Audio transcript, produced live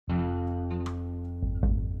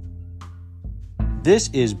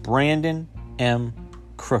This is Brandon M.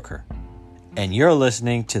 Crooker, and you're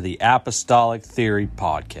listening to the Apostolic Theory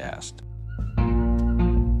Podcast.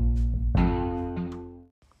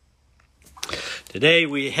 Today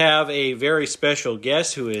we have a very special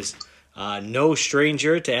guest who is no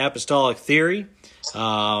stranger to Apostolic Theory.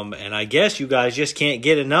 And I guess you guys just can't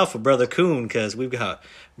get enough of Brother Coon, because we've got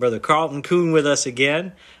Brother Carlton Coon with us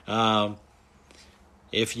again.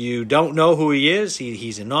 If you don't know who he is,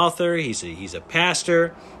 he's an author, he's a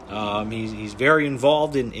pastor, he's very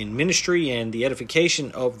involved in ministry and the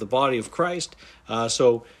edification of the body of Christ.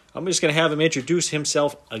 So I'm just going to have him introduce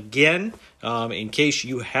himself again, in case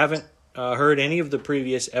you haven't heard any of the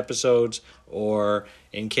previous episodes, or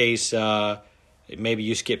in case maybe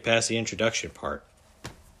you skip past the introduction part.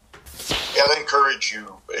 Yeah, I'd encourage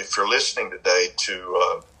you, if you're listening today,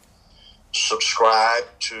 to subscribe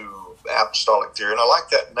to Apostolic Theory. And I like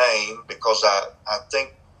that name because I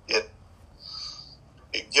think it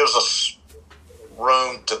gives us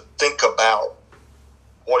room to think about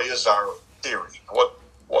what is our theory.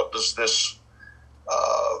 What does this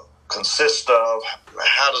consist of?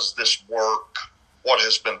 How does this work? What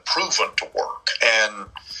has been proven to work? And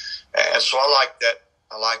so I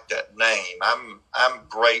like that name. I'm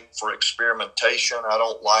great for experimentation. I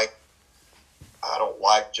don't like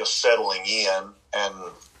just settling in and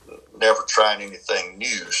never trying anything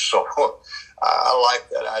new. So I like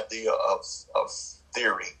that idea of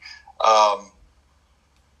theory.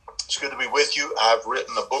 It's good to be with you. I've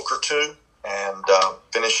written a book or two, and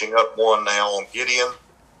finishing up one now on Gideon,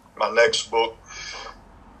 my next book.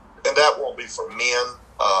 And that won't be for men.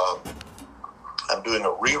 I'm doing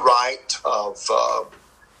a rewrite of a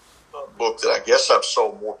book that I guess I've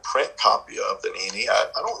sold more print copy of than any. I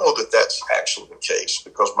don't know that that's actually the case,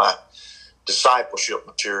 because my discipleship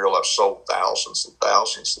material, I've sold thousands and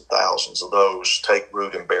thousands and thousands of those, take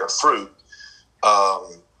root and bear fruit,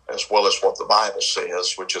 as well as what the Bible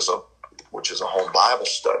says, which is a home Bible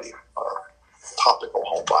study, topical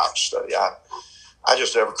home Bible study. I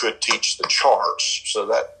just never could teach the charts, so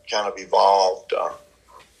that kind of evolved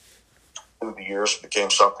through the years. It became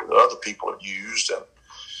something that other people have used, and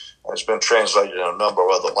it's been translated in a number of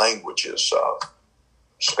other languages,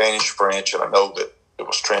 Spanish, French, and I know that it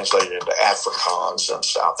was translated into Afrikaans in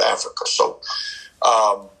South Africa.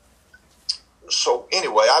 So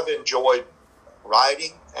anyway, I've enjoyed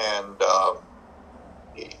writing, and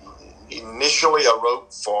initially I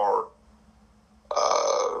wrote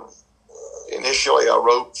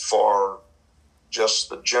for just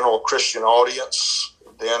the general Christian audience.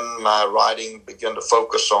 Then my writing began to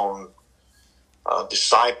focus on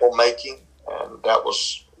disciple making, and that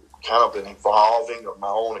was kind of an evolving of my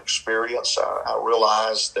own experience. I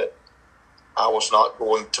realized that I was not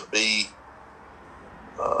going to be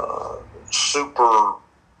super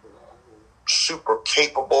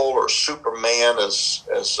capable or Superman as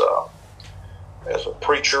a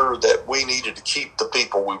preacher, that we needed to keep the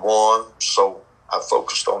people we won. So I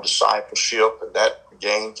focused on discipleship, and that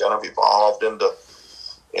again kind of evolved into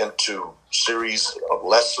series of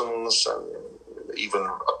lessons, and even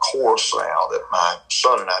a course now that my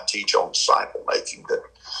son and I teach on disciple making that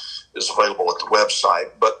is available at the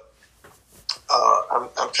website. But I'm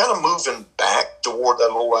kind of moving back toward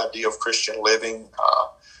that whole idea of Christian living.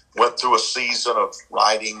 Went through a season of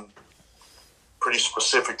writing pretty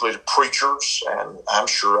specifically to preachers, and I'm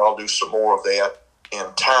sure I'll do some more of that in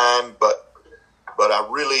time. But I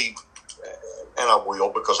really, and I will,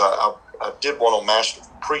 because I did one on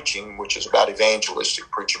masterful preaching, which is about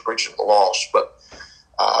evangelistic preaching to the lost. But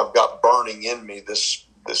I've got burning in me this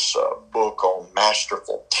book on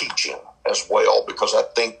masterful teaching as well, because I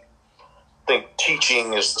think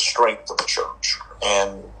teaching is the strength of the church,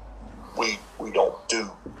 and we don't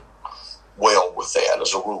do well with that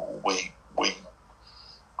as a rule. We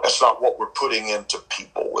that's not what we're putting into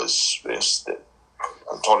people. Is that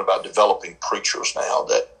I'm talking about developing preachers now,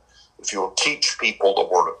 that if you'll teach people the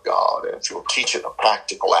Word of God, and if you'll teach it in a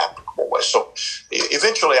practical, applicable way. So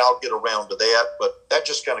eventually I'll get around to that, but that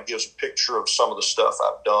just kind of gives a picture of some of the stuff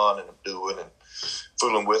I've done and am doing and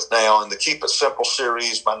fooling with now. In the Keep It Simple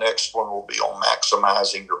series, my next one will be on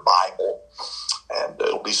maximizing your Bible, and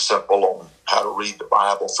it'll be simple on how to read the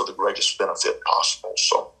Bible for the greatest benefit possible.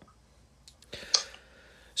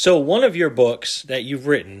 So one of your books that you've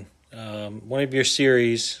written, one of your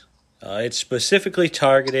series, it's specifically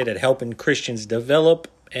targeted at helping Christians develop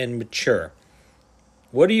and mature.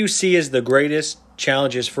 What do you see as the greatest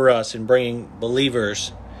challenges for us in bringing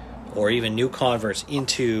believers or even new converts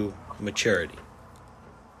into maturity?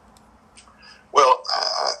 Well,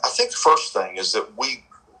 I think the first thing is that we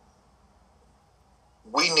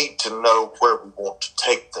need to know where we want to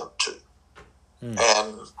take them to.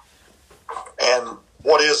 And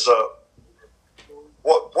what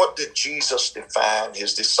did Jesus define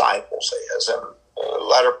his disciples as? In the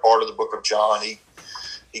latter part of the book of John, he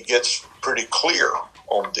gets pretty clear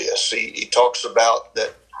on this. He talks about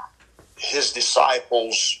that his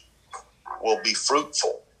disciples will be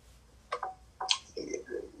fruitful.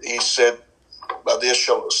 He said, by this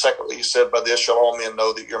shall all men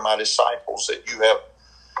know that you're my disciples, that you have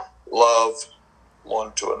love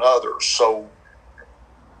one to another. So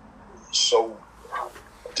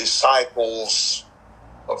disciples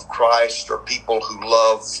of Christ are people who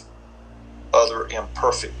love other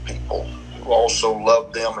imperfect people, who also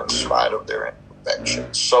love them in spite of their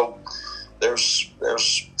imperfections. So there's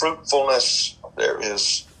fruitfulness, there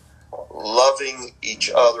is loving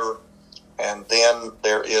each other, and then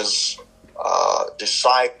there is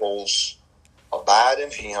disciples abide in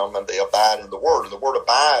him and they abide in the word. And the word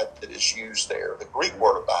abide that is used there, the Greek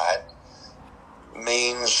word abide,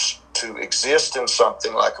 means to exist in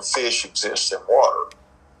something like a fish exists in water.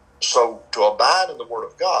 So to abide in the word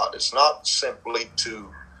of God is not simply to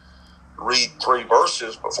read 3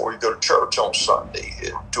 verses before you go to church on Sunday.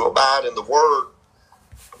 To abide in the word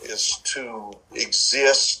is to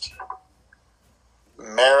exist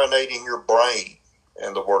marinating your brain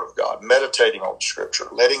in the word of God, meditating on the scripture,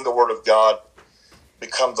 letting the word of God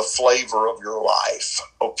become the flavor of your life.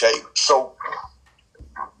 Okay, so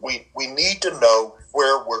we need to know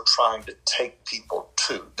where we're trying to take people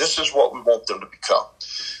to. This is what we want them to become.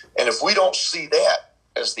 And if we don't see that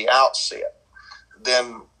as the outset,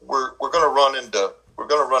 then we're going to run into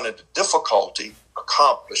difficulty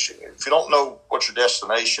accomplishing it. If you don't know what your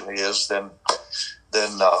destination is, then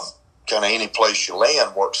kind of any place you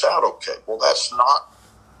land works out okay. Well, that's not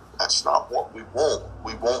what we want.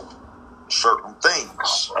 We want certain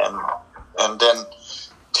things, and then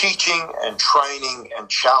teaching and training and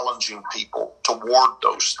challenging people toward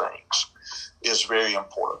those things is very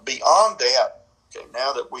important. Beyond that, okay,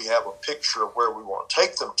 now that we have a picture of where we want to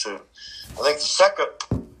take them to, I think the second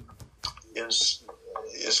is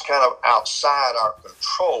kind of outside our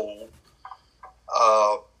control,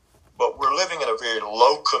 but we're living in a very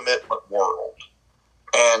low commitment world,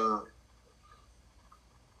 and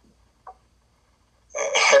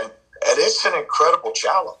it's an incredible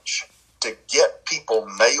challenge to get people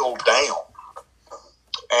nailed down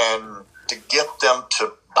and to get them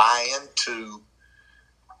to buy into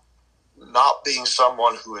not being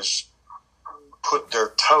someone who has put their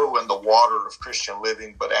toe in the water of Christian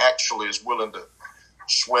living, but actually is willing to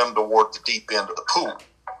swim toward the deep end of the pool.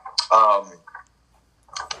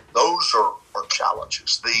 Those are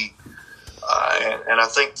challenges. And I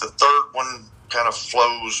think the third one kind of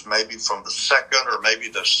flows maybe from the second, or maybe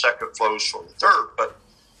the second flows from the third, but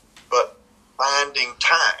finding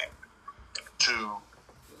time to,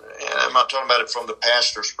 and I'm not talking about it from the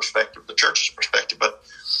pastor's perspective, the church's perspective, but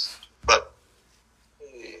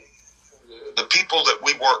the people that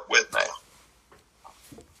we work with now,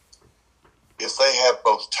 if they have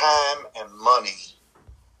both time and money,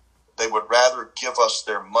 they would rather give us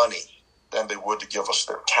their money than they would to give us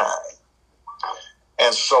their time.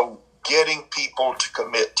 And so getting people to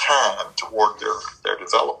commit time toward their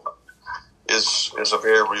development is a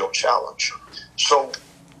very real challenge. So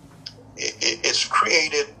it's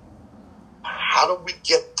created, how do we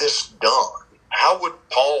get this done? How would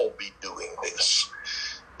Paul be doing this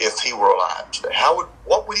if he were alive today?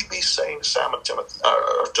 What would he be saying to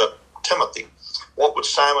Timothy? What would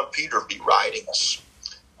Simon Peter be writing us?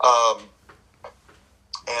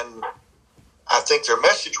 And I think their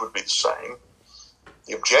message would be the same.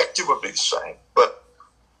 The objective would be the same, but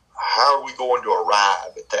how are we going to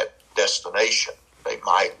arrive at that destination? They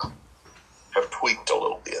might have tweaked a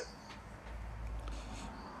little bit.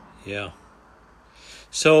 Yeah.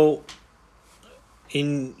 So,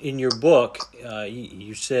 in your book,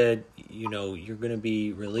 you said you're going to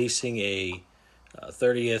be releasing a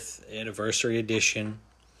 30th anniversary edition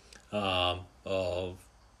of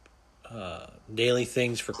Daily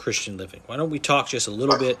Things for Christian Living. Why don't we talk just a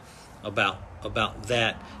little bit about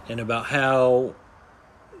that and about how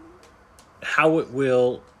it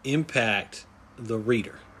will impact the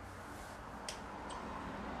reader?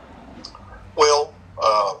 Well,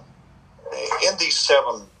 in these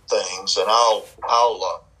 7 things, and I'll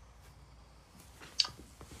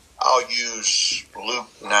use Luke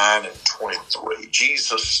 9 and 23.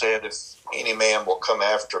 Jesus said, "If any man will come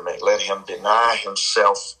after me, let him deny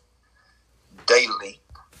himself daily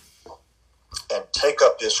and take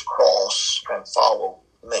up his cross and follow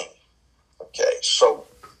me." Okay, so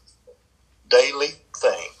daily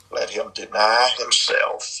thing, let him deny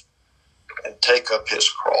himself and take up his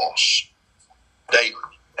cross daily.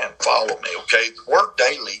 and follow me. Okay, the word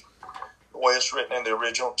daily, the way it's written in the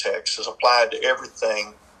original text, is applied to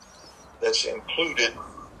everything that's included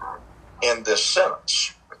in this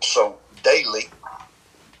sentence. So daily,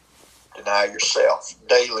 deny yourself.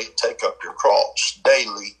 Daily, take up your cross.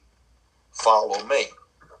 Daily, follow me.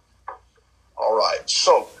 All right,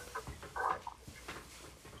 so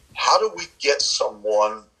how do we get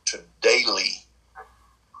someone to daily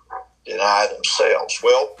deny themselves?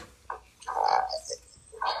 Well,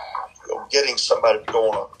 getting somebody to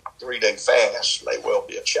go on a 3-day fast may well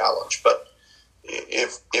be a challenge, but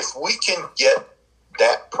if we can get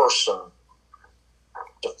that person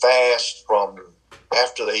to fast from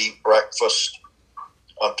after they eat breakfast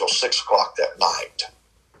until 6 o'clock that night,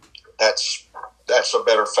 that's a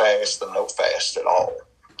better fast than no fast at all.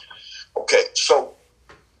 Okay, so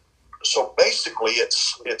basically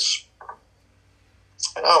it's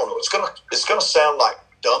and I don't know, it's gonna sound like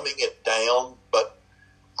dumbing it down, but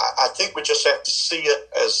I think we just have to see it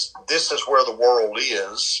as this is where the world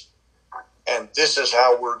is, and this is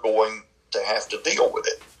how we're going to have to deal with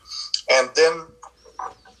it. And then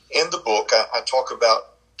in the book, I talk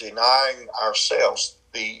about denying ourselves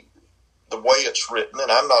the way it's written,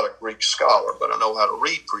 and I'm not a Greek scholar, but I know how to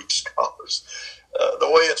read Greek scholars. The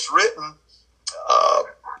way it's written,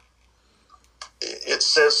 it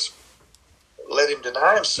says, let him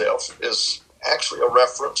deny himself, is actually a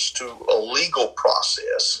reference to a legal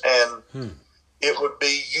process, and it would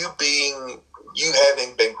be you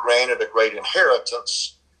having been granted a great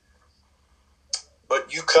inheritance,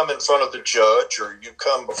 but you come in front of the judge or you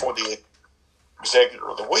come before the executor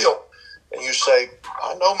of the will, and you say,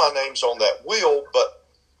 I know my name's on that will, but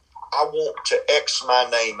I want to X my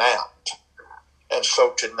name out. And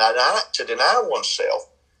so to deny oneself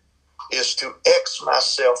is to X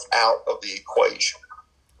myself out of the equation.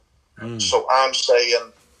 So I'm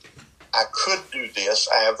saying, I could do this.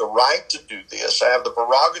 I have the right to do this. I have the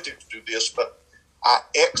prerogative to do this, but I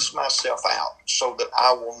X myself out so that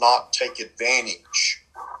I will not take advantage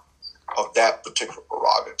of that particular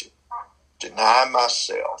prerogative. Deny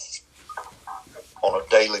myself on a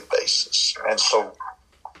daily basis. And so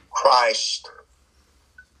Christ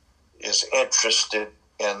is interested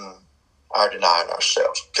in our denying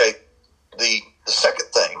ourselves. Okay, the second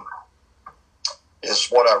thing is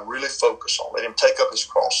what I really focus on. Let him take up his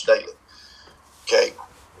cross daily. Okay,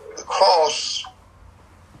 the cross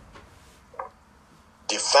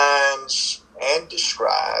defines and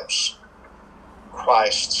describes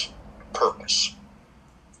Christ's purpose.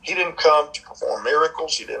 He didn't come to perform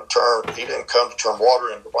miracles. He didn't come to turn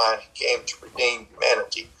water into wine. He came to redeem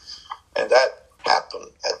humanity, and that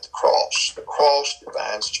happened at the cross. The cross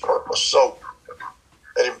defines his purpose. So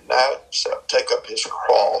let him deny himself, take up his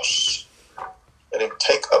cross. Let him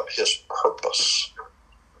take up his purpose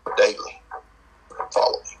daily.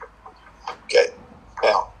 Follow me. Okay.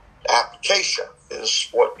 Now, application is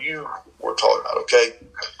what you were talking about. Okay.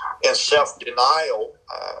 In self-denial,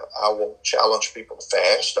 I will challenge people to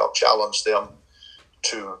fast. I'll challenge them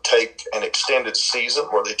to take an extended season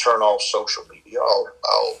where they turn off social media.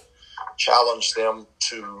 I'll challenge them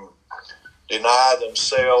to deny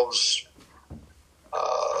themselves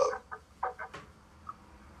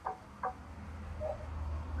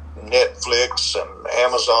Netflix and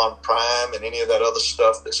Amazon Prime and any of that other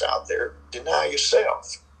stuff that's out there. Deny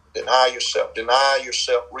yourself. Deny yourself. Deny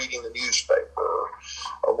yourself reading the newspaper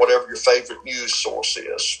or whatever your favorite news source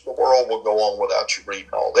is. The world will go on without you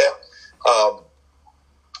reading all that.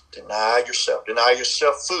 Deny yourself. Deny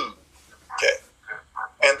yourself food. Okay.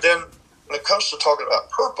 And then when it comes to talking about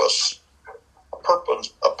purpose, a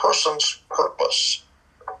person's purpose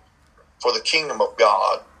for the kingdom of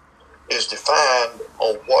God is defined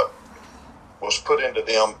on what was put into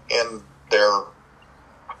them in their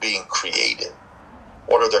being created.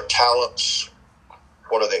 What are their talents?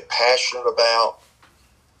 What are they passionate about?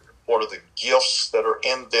 What are the gifts that are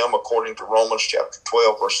in them according to Romans chapter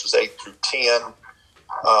 12, verses 8 through 10?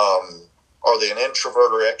 Are they an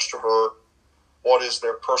introvert or extrovert? What is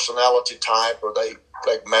their personality type? Are they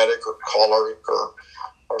phlegmatic or choleric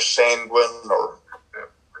or sanguine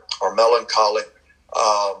or melancholic?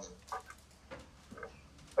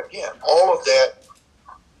 Again, all of that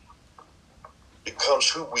becomes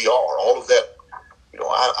who we are. All of that,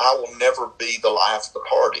 I will never be the life of the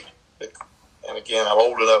party. And again, I'm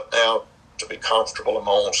old enough now to be comfortable in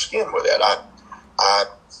my own skin with that. I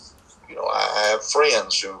have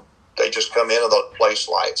friends who they just come in and the place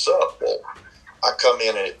lights up. Well, I come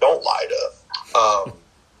in and it don't light up,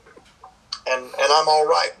 and I'm all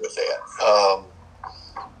right with that.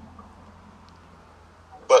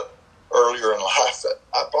 But earlier in life,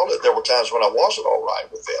 I thought that there were times when I wasn't all right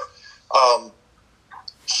with that.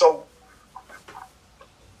 So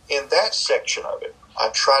in that section of it, I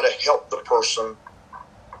try to help the person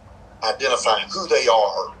identify who they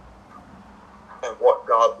are and what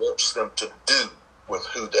God wants them to do with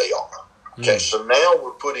who they are. Okay, so now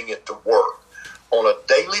we're putting it to work. On a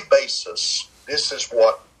daily basis, this is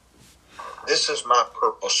my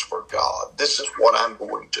purpose for God. This is what I'm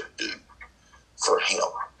going to do for Him.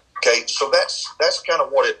 Okay, so that's kind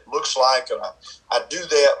of what it looks like, and I do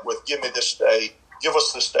that with give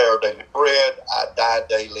us this day our daily bread, I die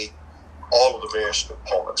daily, all of the various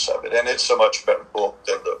components of it. And it's a much better book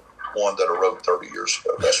than the one that I wrote 30 years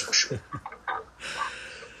ago, that's for sure.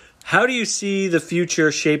 How do you see the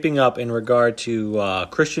future shaping up in regard to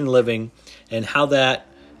Christian living and how that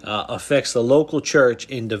affects the local church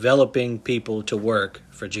in developing people to work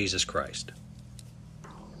for Jesus Christ?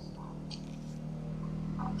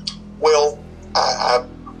 Well, I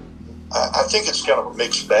think it's kind of a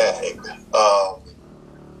mixed bag,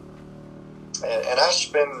 and I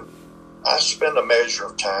spend a measure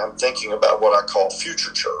of time thinking about what I call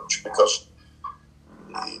future church, because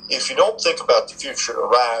if you don't think about the future, it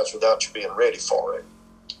arrives without you being ready for it.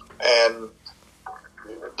 And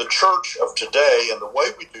the church of today and the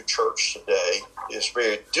way we do church today is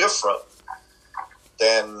very different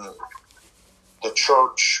than the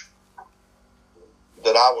church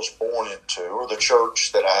that I was born into, or the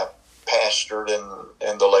church that I pastored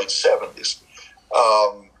in the late 70s.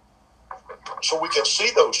 So we can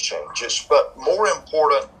see those changes, but more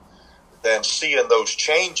important than seeing those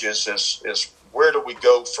changes is where do we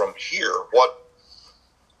go from here?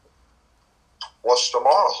 What's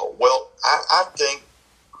tomorrow? Well, I think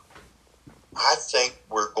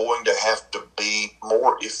we're going to have to be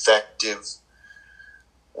more effective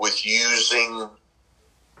with using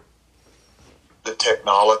the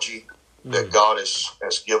technology that God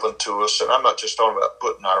has given to us. And I'm not just talking about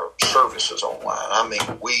putting our services online. I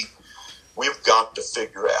mean, we've got to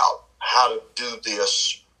figure out how to do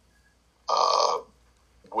this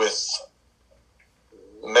with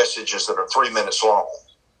messages that are 3 minutes long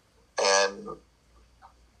and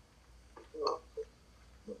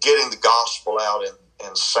getting the gospel out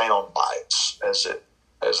in sound bites, as it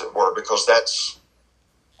were, because that's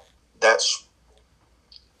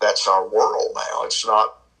our world now. It's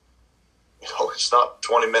not, it's not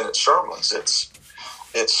 20-minute sermons. It's,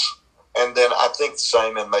 and then I think the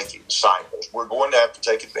same in making disciples. We're going to have to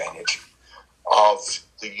take advantage of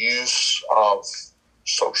the use of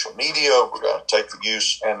social media. We're going to take the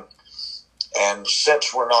use, and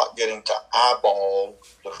since we're not getting to eyeball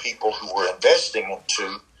the people who we're investing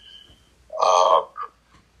into,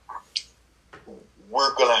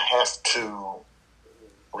 we're going to have to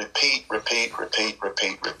repeat.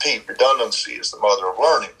 Redundancy is the mother of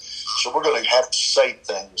learning. So we're going to have to say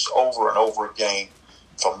things over and over again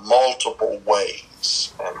from multiple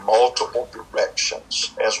ways and multiple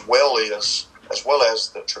directions, as well as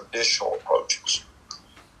the traditional approaches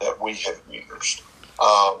that we have used.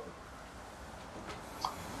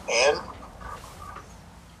 And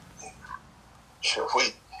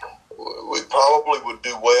we probably would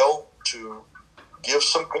do well to give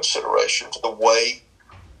some consideration to the way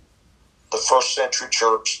the first century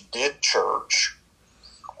church did church.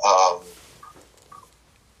 I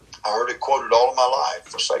heard it quoted all of my life: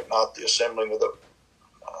 "Forsake not the assembling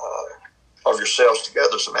of yourselves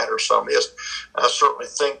together, as a matter of some is." And I certainly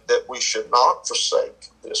think that we should not forsake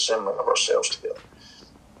the assembling of ourselves together.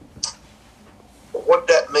 But what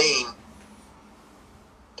that mean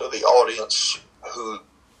to the audience who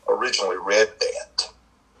originally read that?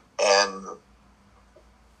 And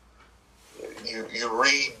you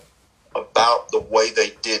read about the way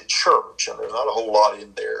they did church, and there's not a whole lot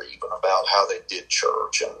in there even about how they did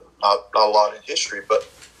church, and not a lot in history, but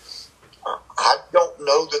I don't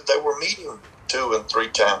know that they were meeting 2 and 3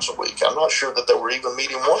 times a week. I'm not sure that they were even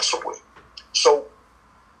meeting once a week. So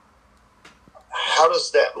how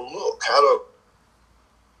does that look?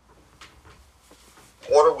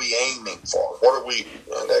 What are we aiming for?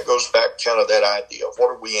 And that goes back kind of that idea of what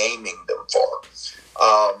are we aiming them for?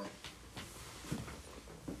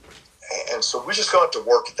 And so we're just going to have to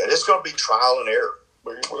work at that. It's going to be trial and error.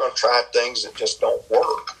 We're going to try things that just don't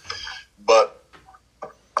work. But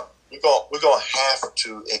we're going to have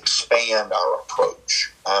to expand our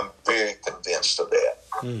approach. I'm very convinced of that.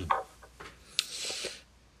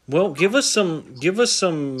 Well, give us some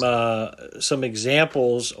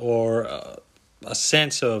examples or a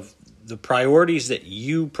sense of the priorities that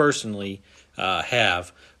you personally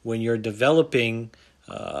have when you're developing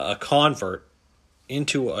a convert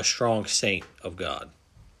into a strong saint of God.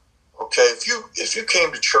 Okay, if you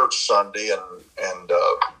came to church Sunday and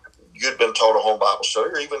you'd been taught a home Bible study,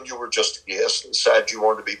 or even you were just a guest and decided you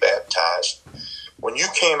wanted to be baptized, when you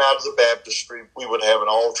came out of the baptistry, we would have an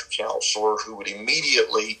altar counselor who would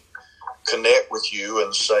immediately connect with you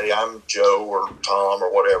and say, I'm Joe or Tom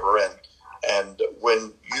or whatever, and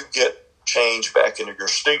when you get changed back into your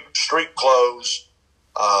street clothes,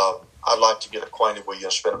 I'd like to get acquainted with you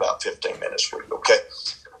and spend about 15 minutes with you. Okay,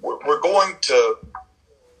 we're going to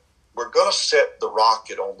set the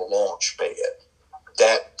rocket on the launch pad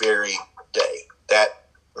that very day, that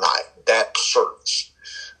night, that service.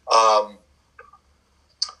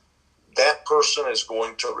 That person is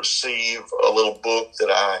going to receive a little book that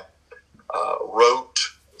I wrote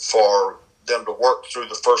for them to work through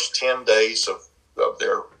the first 10 days of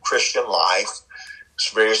their Christian life. It's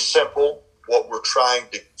very simple. What we're trying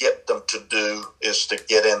to get them to do is to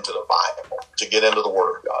get into the Bible, to get into the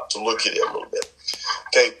Word of God, to look at it a little bit.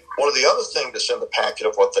 Okay, one of the other things that's in the packet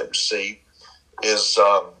of what they receive is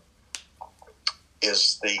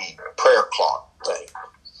the prayer clock thing.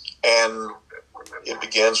 And it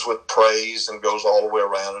begins with praise and goes all the way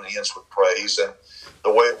around and ends with praise. And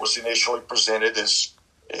the way it was initially presented is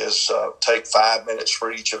take 5 minutes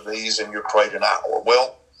for each of these and you're prayed an hour.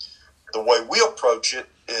 Well, the way we approach it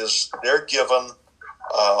is they're given,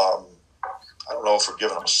 I don't know if we're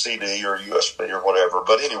giving them a CD or a USB or whatever,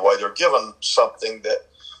 but anyway, they're given something that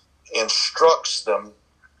instructs them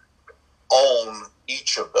on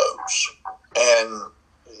each of those. And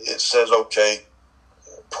it says, okay,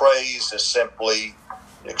 praise is simply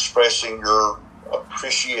expressing your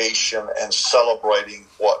appreciation and celebrating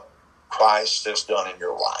what Christ has done in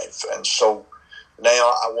your life. And so now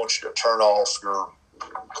I want you to turn off your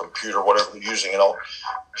computer, whatever you're using, and I'll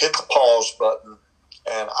hit the pause button,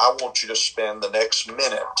 and I want you to spend the next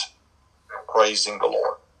minute praising the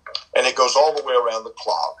Lord. And it goes all the way around the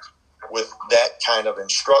clock with that kind of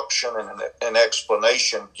instruction and an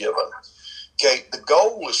explanation given. Okay, the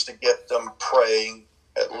goal is to get them praying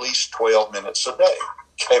at least 12 minutes a day.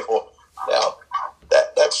 Okay, well, now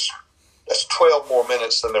that's 12 more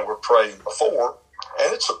minutes than they were praying before,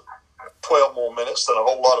 and it's 12 more minutes than a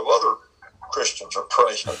whole lot of other Christians are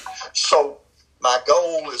praying. So my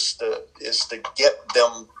goal is to get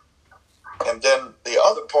them, and then the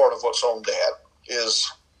other part of what's on that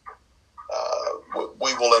is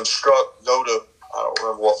we will instruct, go to, I don't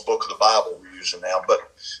remember what book of the Bible we're using now, but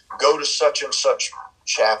go to such and such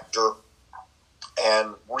chapter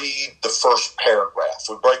and read the first paragraph.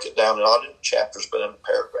 We break it down not in chapters but in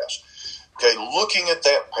paragraphs. Okay, looking at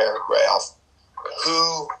that paragraph,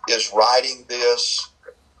 who is writing this?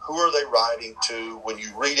 Who are they writing to? When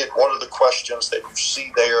you read it, what are the questions that you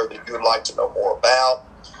see there that you would like to know more about?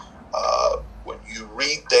 When you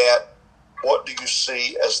read that, what do you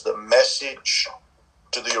see as the message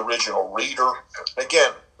to the original reader?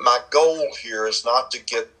 Again, my goal here is not to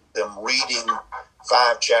get them reading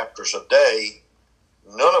 5 chapters a day,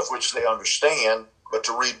 none of which they understand, but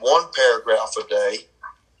to read one paragraph a day,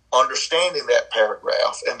 understanding that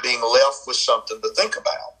paragraph, and being left with something to think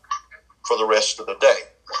about for the rest of the day.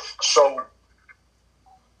 So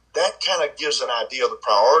that kind of gives an idea of the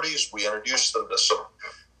priorities. We introduced them to some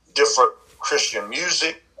different Christian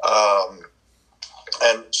music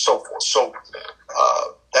and so forth. So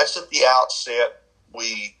that's at the outset.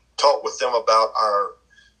 We talk with them about our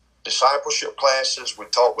discipleship classes. We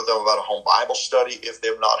talk with them about a home Bible study if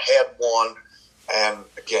they've not had one. And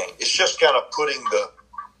again, it's just kind of putting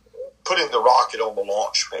the rocket on the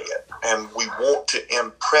launch pad. And we want to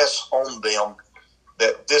impress on them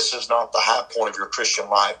that this is not the high point of your Christian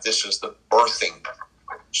life. This is the birthing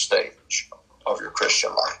stage of your Christian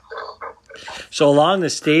life. So along the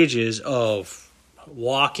stages of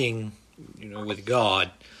walking, with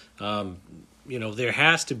God, there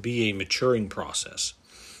has to be a maturing process.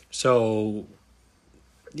 So,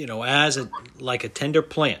 as like a tender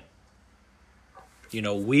plant,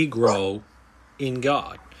 we grow in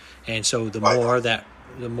God. And so the more that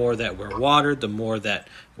we're watered, the more that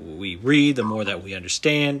we read, the more that we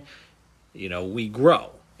understand, we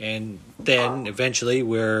grow. And then eventually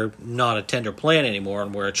we're not a tender plant anymore,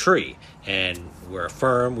 and we're a tree. And we're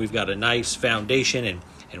firm, we've got a nice foundation,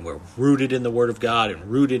 and we're rooted in the Word of God and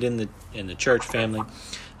rooted in the church family.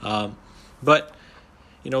 But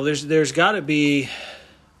there's got to be,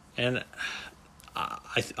 and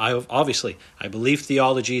I obviously I believe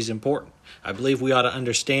theology is important. I believe we ought to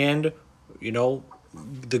understand,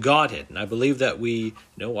 the Godhead, and I believe that we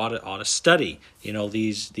ought to study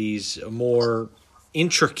these more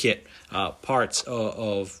intricate parts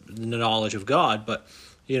of the knowledge of God. But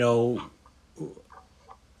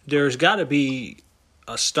there's got to be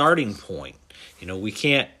a starting point. We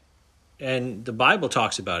can't, and the Bible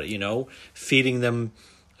talks about it. Feeding them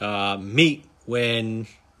meet when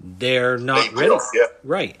they're not They ready. will, yeah.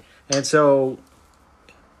 Right. And so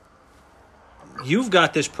you've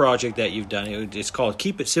got this project that you've done. It's called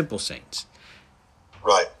Keep It Simple, Saints.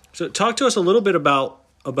 Right. So talk to us a little bit about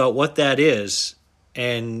what that is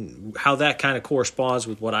and how that kind of corresponds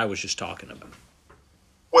with what I was just talking about.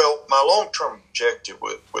 Well, my long-term objective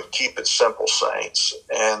with Keep It Simple, Saints,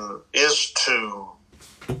 and is to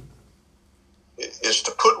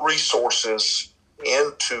put resources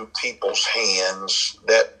into people's hands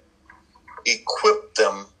that equip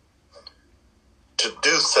them to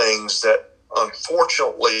do things that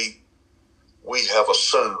unfortunately we have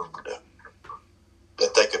assumed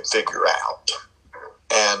that they could figure out.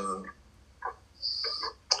 And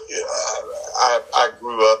I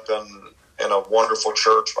grew up in a wonderful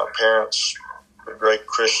church. My parents were great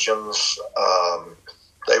Christians.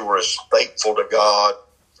 They were as faithful to God.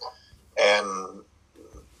 And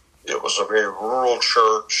it was a very rural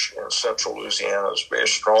church in central Louisiana. It was a very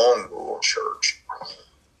strong rural church.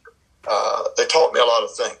 They taught me a lot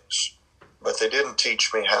of things, but they didn't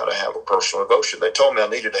teach me how to have a personal devotion. They told me I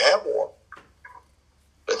needed to have one,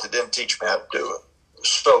 but they didn't teach me how to do it.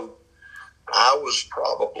 So I was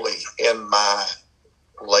probably in my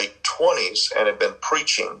late 20s and had been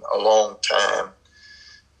preaching a long time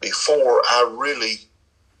before I really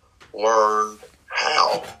learned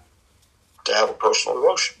how to have a personal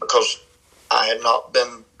devotion, because I had not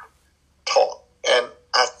been taught. And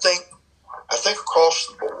I think across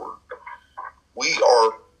the board, we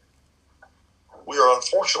are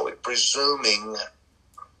unfortunately presuming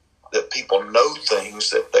that people know things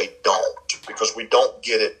that they don't, because we don't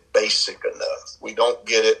get it basic enough. We don't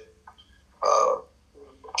get it,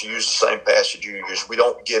 to use the same passage you use, we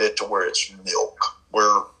don't get it to where it's milk.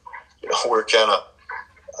 We're kind of,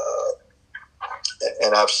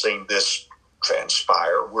 and I've seen this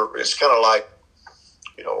transpire. It's kind of like,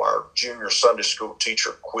 our junior Sunday school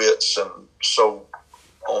teacher quits, and so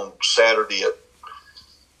on Saturday at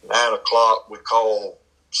 9 o'clock we call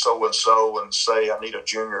so-and-so and say, I need a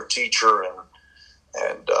junior teacher,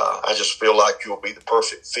 and I just feel like you'll be the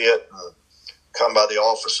perfect fit, and come by the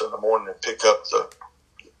office in the morning and pick up the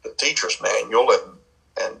teacher's manual,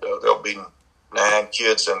 and there'll be 9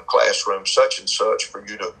 kids in classroom such and such for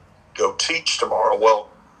you to go teach tomorrow. Well,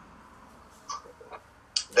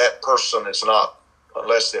 that person is not,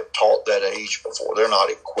 unless they've taught that age before, they're not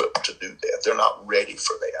equipped to do that. They're not ready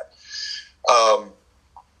for that.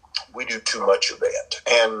 We do too much of that.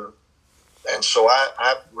 And so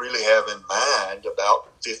I really have in mind about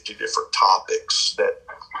 50 different topics that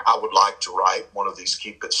I would like to write one of these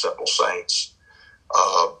Keep It Simple Saints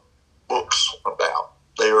books about.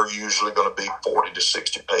 They are usually going to be 40 to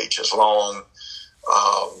 60 pages long.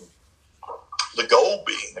 The goal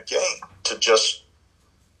being, again, to just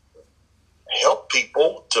help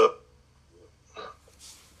people to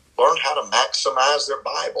learn how to maximize their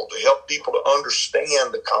Bible, to help people to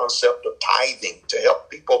understand the concept of tithing, to help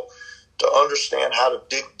people to understand how to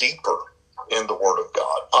dig deeper in the Word of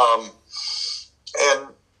God. And,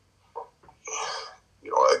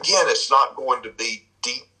 again, it's not going to be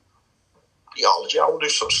deep theology. I will do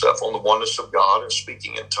some stuff on the oneness of God and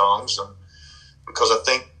speaking in tongues, and because I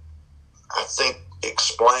think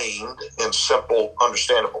explained in simple,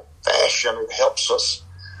 understandable fashion, it helps us.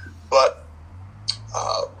 But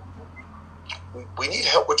we need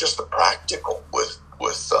help with just the practical. With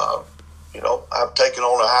I've taken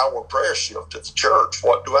on an hour prayer shift at the church.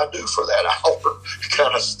 What do I do for that hour?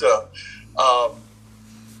 Kind of stuff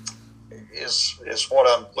is what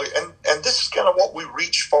I'm. And this is kind of what we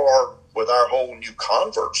reach for with our whole new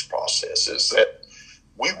converts process, is that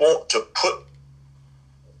we want to put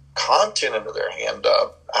content into their hand.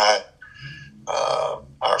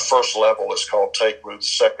 Our first level is called Take Root, the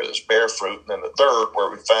second is Bear Fruit, and then the third, where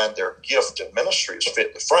we find their gift and ministry, is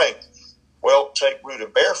Fitly Framed. Well, Take Root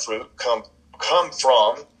and Bear Fruit come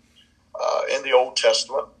from, in the Old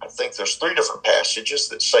Testament, I think there's 3 different passages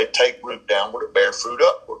that say take root downward and bear fruit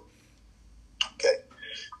upward. Okay.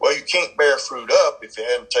 Well, you can't bear fruit up if you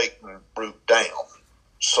haven't taken root down.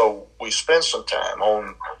 So we spend some time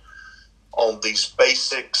on these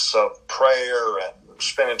basics of prayer and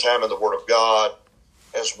spending time in the Word of God,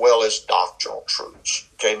 as well as doctrinal truths.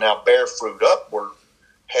 Okay, now bear fruit upward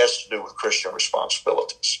has to do with Christian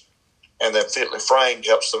responsibilities. And then Fitly Framed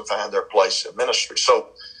helps them find their place in ministry. So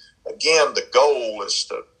again, the goal is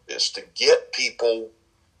to get people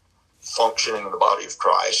functioning in the body of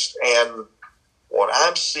Christ. And what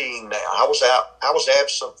I'm seeing now, I was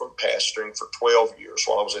absent from pastoring for 12 years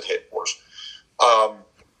while I was at headquarters.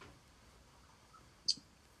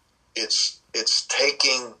 It's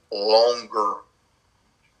taking longer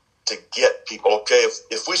to get people. Okay,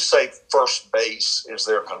 if we say first base is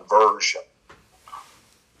their conversion,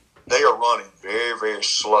 they are running very, very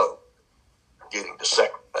slow getting to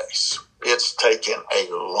second base. It's taken a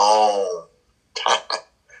long time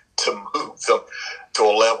to move them to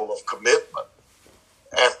a level of commitment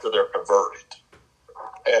after they're converted.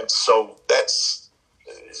 And so that's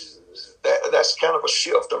kind of a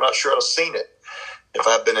shift. I'm not sure I've seen it if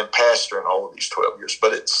I've been in pastoring all of these 12 years,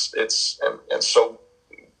 but and so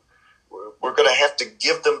we're going to have to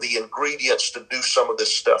give them the ingredients to do some of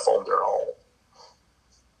this stuff on their own.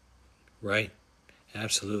 Right.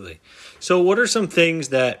 Absolutely. So what are some things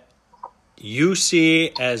that you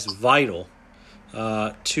see as vital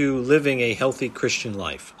to living a healthy Christian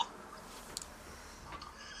life?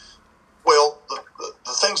 Well,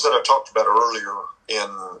 the things that I talked about earlier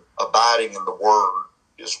in abiding in the Word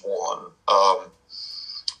is one.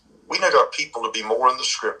 We need our people to be more in the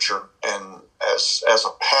Scripture, and as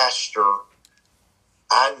a pastor,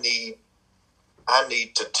 I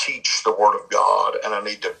need to teach the Word of God, and I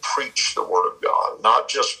need to preach the Word of God. Not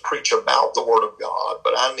just preach about the Word of God,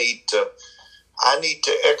 but I need to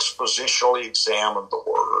expositionally examine the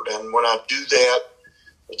Word. And when I do that,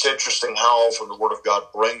 it's interesting how often the Word of God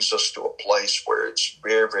brings us to a place where it's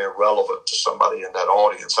very, very relevant to somebody in that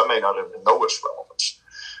audience. I may not even know its relevance.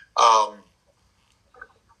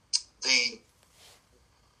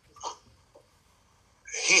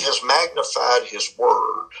 He has magnified His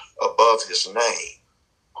Word above His name.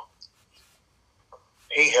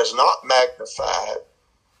 He has not magnified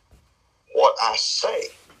what I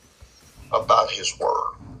say about His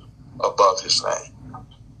Word above His name.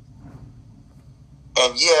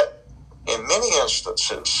 And yet, in many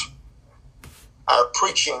instances, our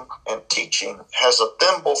preaching and teaching has a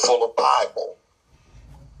thimble full of Bible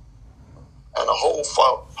and a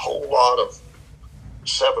whole lot of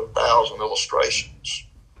 7,000 illustrations.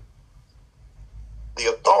 The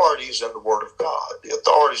authority is in the Word of God. The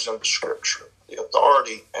authority is in the Scripture. The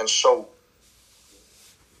authority, and so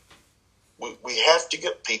we have to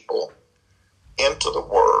get people into the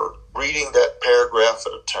Word, reading that paragraph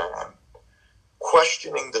at a time,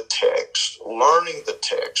 questioning the text, learning the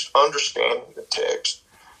text, understanding the text,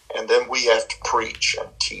 and then we have to preach and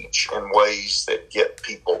teach in ways that get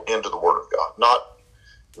people into the Word of God.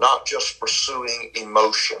 Not just pursuing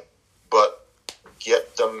emotion, but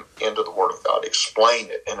get them into the Word of God. Explain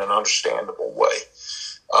it in an understandable way.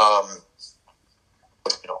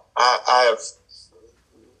 I have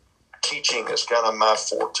teaching is kind of my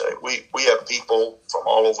forte. We have people from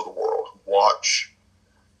all over the world who watch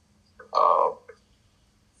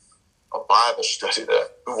a Bible study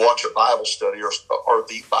or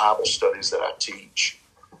the Bible studies that I teach,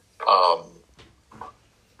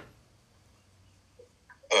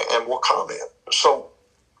 and will comment. So,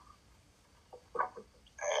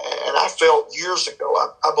 and I felt years ago,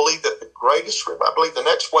 I believe that the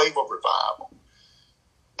next wave of revival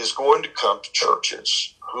is going to come to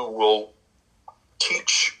churches who will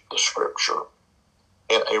teach the Scripture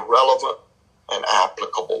in a relevant and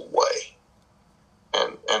applicable way,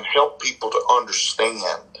 and help people to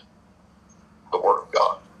understand the Word of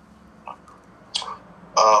God.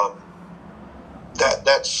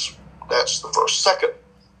 That's the first. Second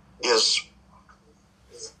is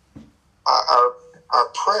our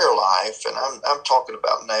prayer life, and I'm talking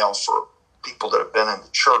about now for people that have been in the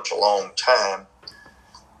church a long time.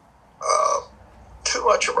 Too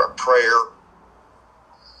much of our prayer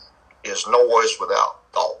is noise without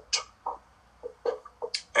thought.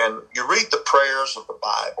 And you read the prayers of the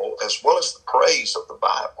Bible as well as the praise of the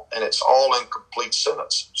Bible, and it's all in complete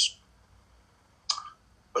sentences.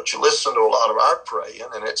 But you listen to a lot of our praying,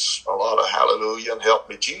 and it's a lot of hallelujah and help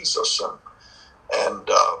me Jesus. And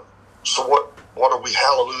so what are we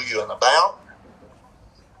hallelujahing about?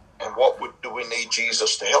 And what do we need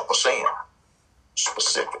Jesus to help us in?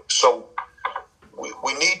 Specific. So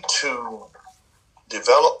we need to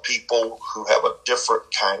develop people who have a different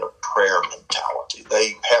kind of prayer mentality.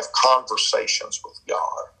 They have conversations with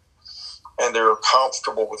God, and they're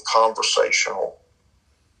comfortable with conversational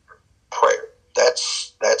prayer.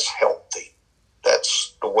 That's healthy.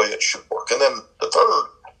 That's the way it should work. And then the third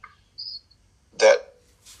that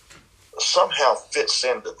somehow fits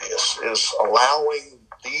into this is allowing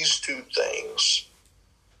these two things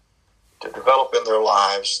to develop in their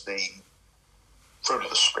lives the fruit of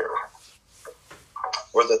the Spirit,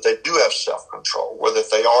 where that they do have self-control, where that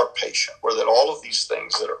they are patient, where that all of these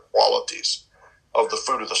things that are qualities of the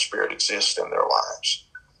fruit of the Spirit exist in their lives.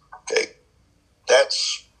 Okay,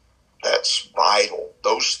 that's vital.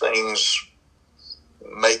 Those things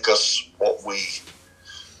make us what we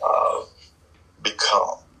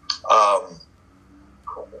become.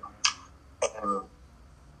 And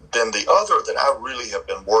then the other that I really have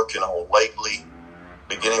been working on lately,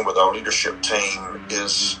 beginning with our leadership team,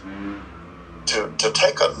 is to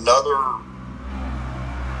take another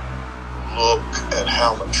look at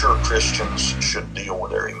how mature Christians should deal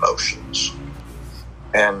with their emotions,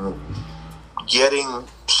 and getting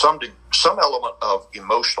some element of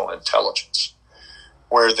emotional intelligence,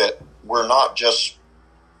 where that we're not just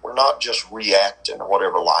reacting to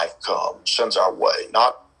whatever life sends our way,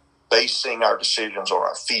 not basing our decisions on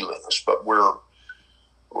our feelings, but we're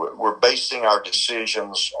basing our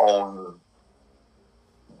decisions on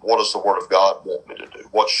what does the Word of God want me to do?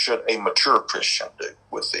 What should a mature Christian do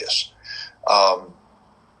with this? I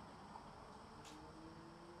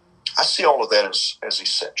see all of that as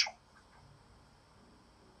essential.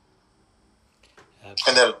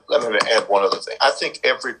 And then let me add one other thing. I think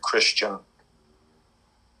every Christian,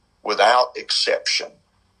 without exception,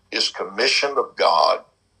 is commissioned of God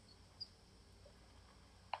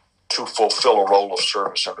to fulfill a role of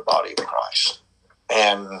service in the body of Christ.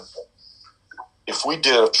 And if we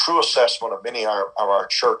did a true assessment of many of our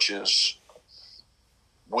churches,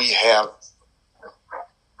 we have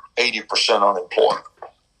 80% unemployment.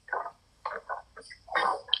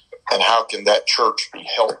 And how can that church be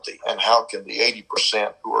healthy? And how can the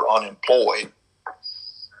 80% who are unemployed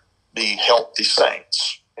be healthy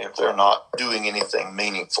saints if they're not doing anything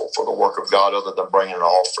meaningful for the work of God other than bringing an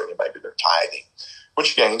offering and maybe they're tithing,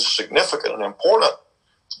 which again is significant and important,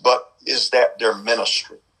 but is that their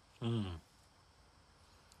ministry?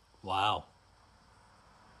 Wow.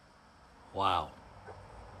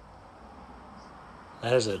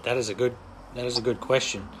 That is a good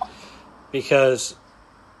question, because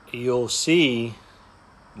you'll see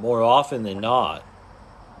more often than not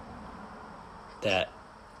that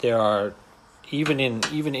there are even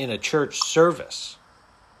in a church service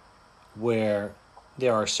where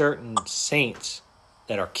there are certain saints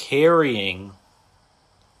that are carrying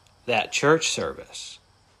that church service.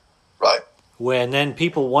 Right. When then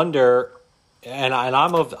people wonder, and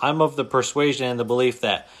I'm of the persuasion and the belief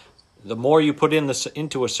that the more you put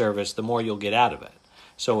into a service, the more you'll get out of it.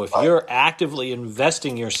 So if you're actively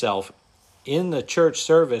investing yourself in the church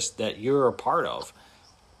service that you're a part of,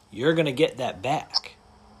 you're going to get that back.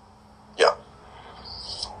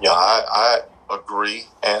 Yeah, I agree,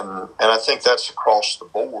 and I think that's across the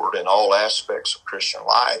board in all aspects of Christian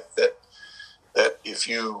life. That if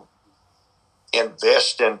you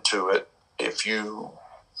invest into it,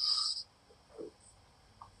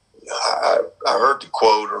 I heard the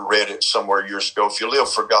quote or read it somewhere years ago. If you live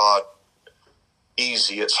for God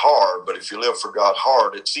easy, it's hard, but if you live for God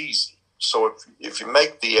hard, it's easy. So if you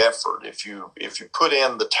make the effort, if you put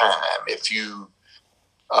in the time, if you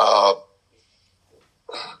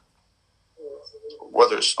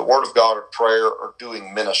whether it's the Word of God or prayer or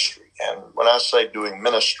doing ministry, and when I say doing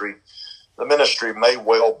ministry, the ministry may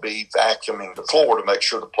well be vacuuming the floor to make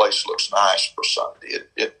sure the place looks nice for Sunday.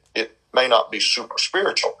 It may not be super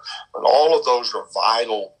spiritual, but all of those are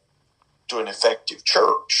vital to an effective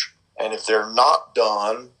church. And if they're not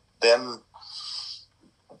done, then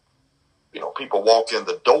people walk in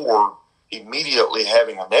the door immediately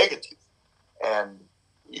having a negative, and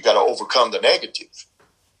you got to overcome the negative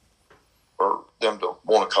for them to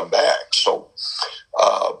want to come back. So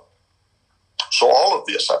all of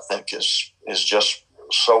this, I think, is just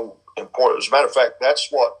so important. As a matter of fact, that's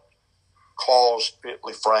what caused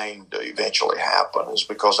Fitly Framed to eventually happen, is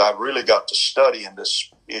because I really got to study in this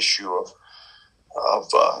issue of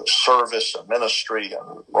service and ministry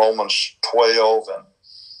and Romans 12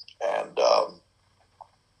 and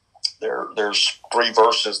there's 3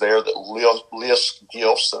 verses there that list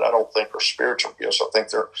gifts that I don't think are spiritual gifts. I think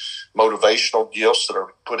they're motivational gifts that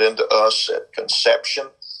are put into us at conception,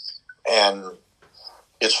 and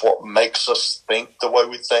it's what makes us think the way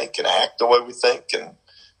we think and act the way we think, and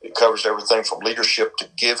it covers everything from leadership to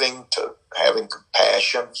giving to having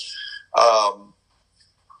compassion.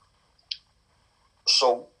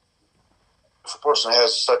 So if a person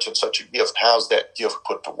has such and such a gift, how's that gift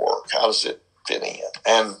put to work? How does it fit in?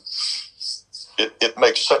 And it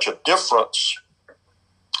makes such a difference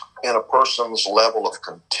in a person's level of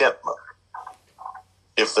contentment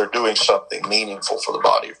if they're doing something meaningful for the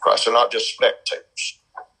body of Christ. They're not just spectators.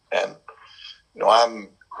 And I'm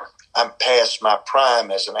past my prime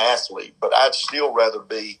as an athlete, but I'd still rather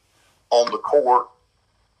be on the court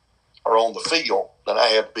or on the field than I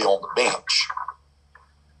had to be on the bench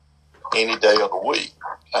any day of the week,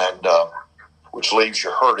 and which leaves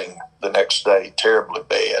you hurting the next day terribly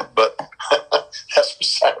bad. But that's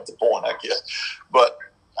beside the point, I guess. But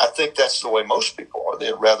I think that's the way most people are.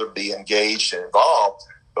 They'd rather be engaged and involved,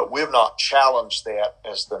 but we've not challenged that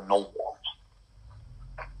as the norm.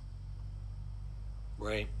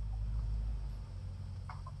 Right.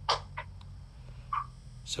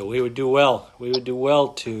 So we would do well. We would do well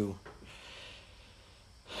to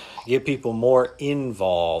get people more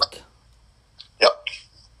involved. Yep.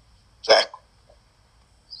 Exactly.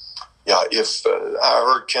 Yeah, if I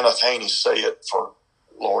heard Kenneth Haney say it for,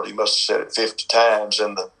 Lord, he must have said it 50 times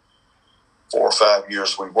in the 4 or 5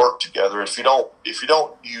 years we worked together. If you don't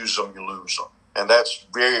use them, you lose them. And that's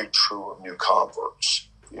very true of new converts.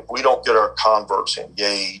 If we don't get our converts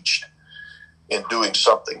engaged in doing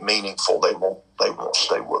something meaningful, they won't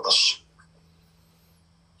stay with us.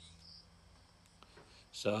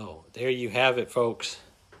 So there you have it, folks.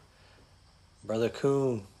 Brother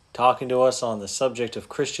Coon talking to us on the subject of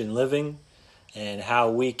Christian living and how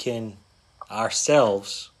we can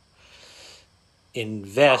ourselves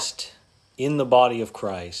invest in the body of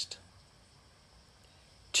Christ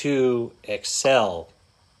to excel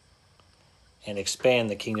and expand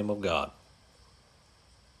the kingdom of God.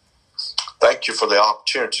 Thank you for the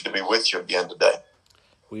opportunity to be with you again today.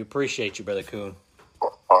 We appreciate you, Brother Coon.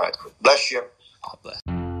 All right. Bless you. God bless.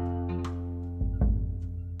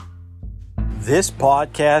 This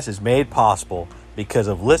podcast is made possible because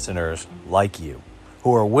of listeners like you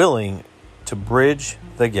who are willing to bridge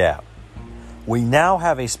the gap. We now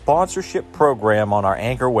have a sponsorship program on our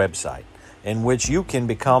Anchor website in which you can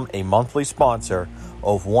become a monthly sponsor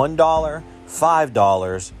of $1,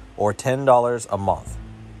 $5, or $10 a month.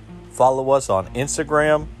 Follow us on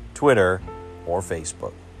Instagram, Twitter, or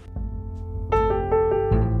Facebook.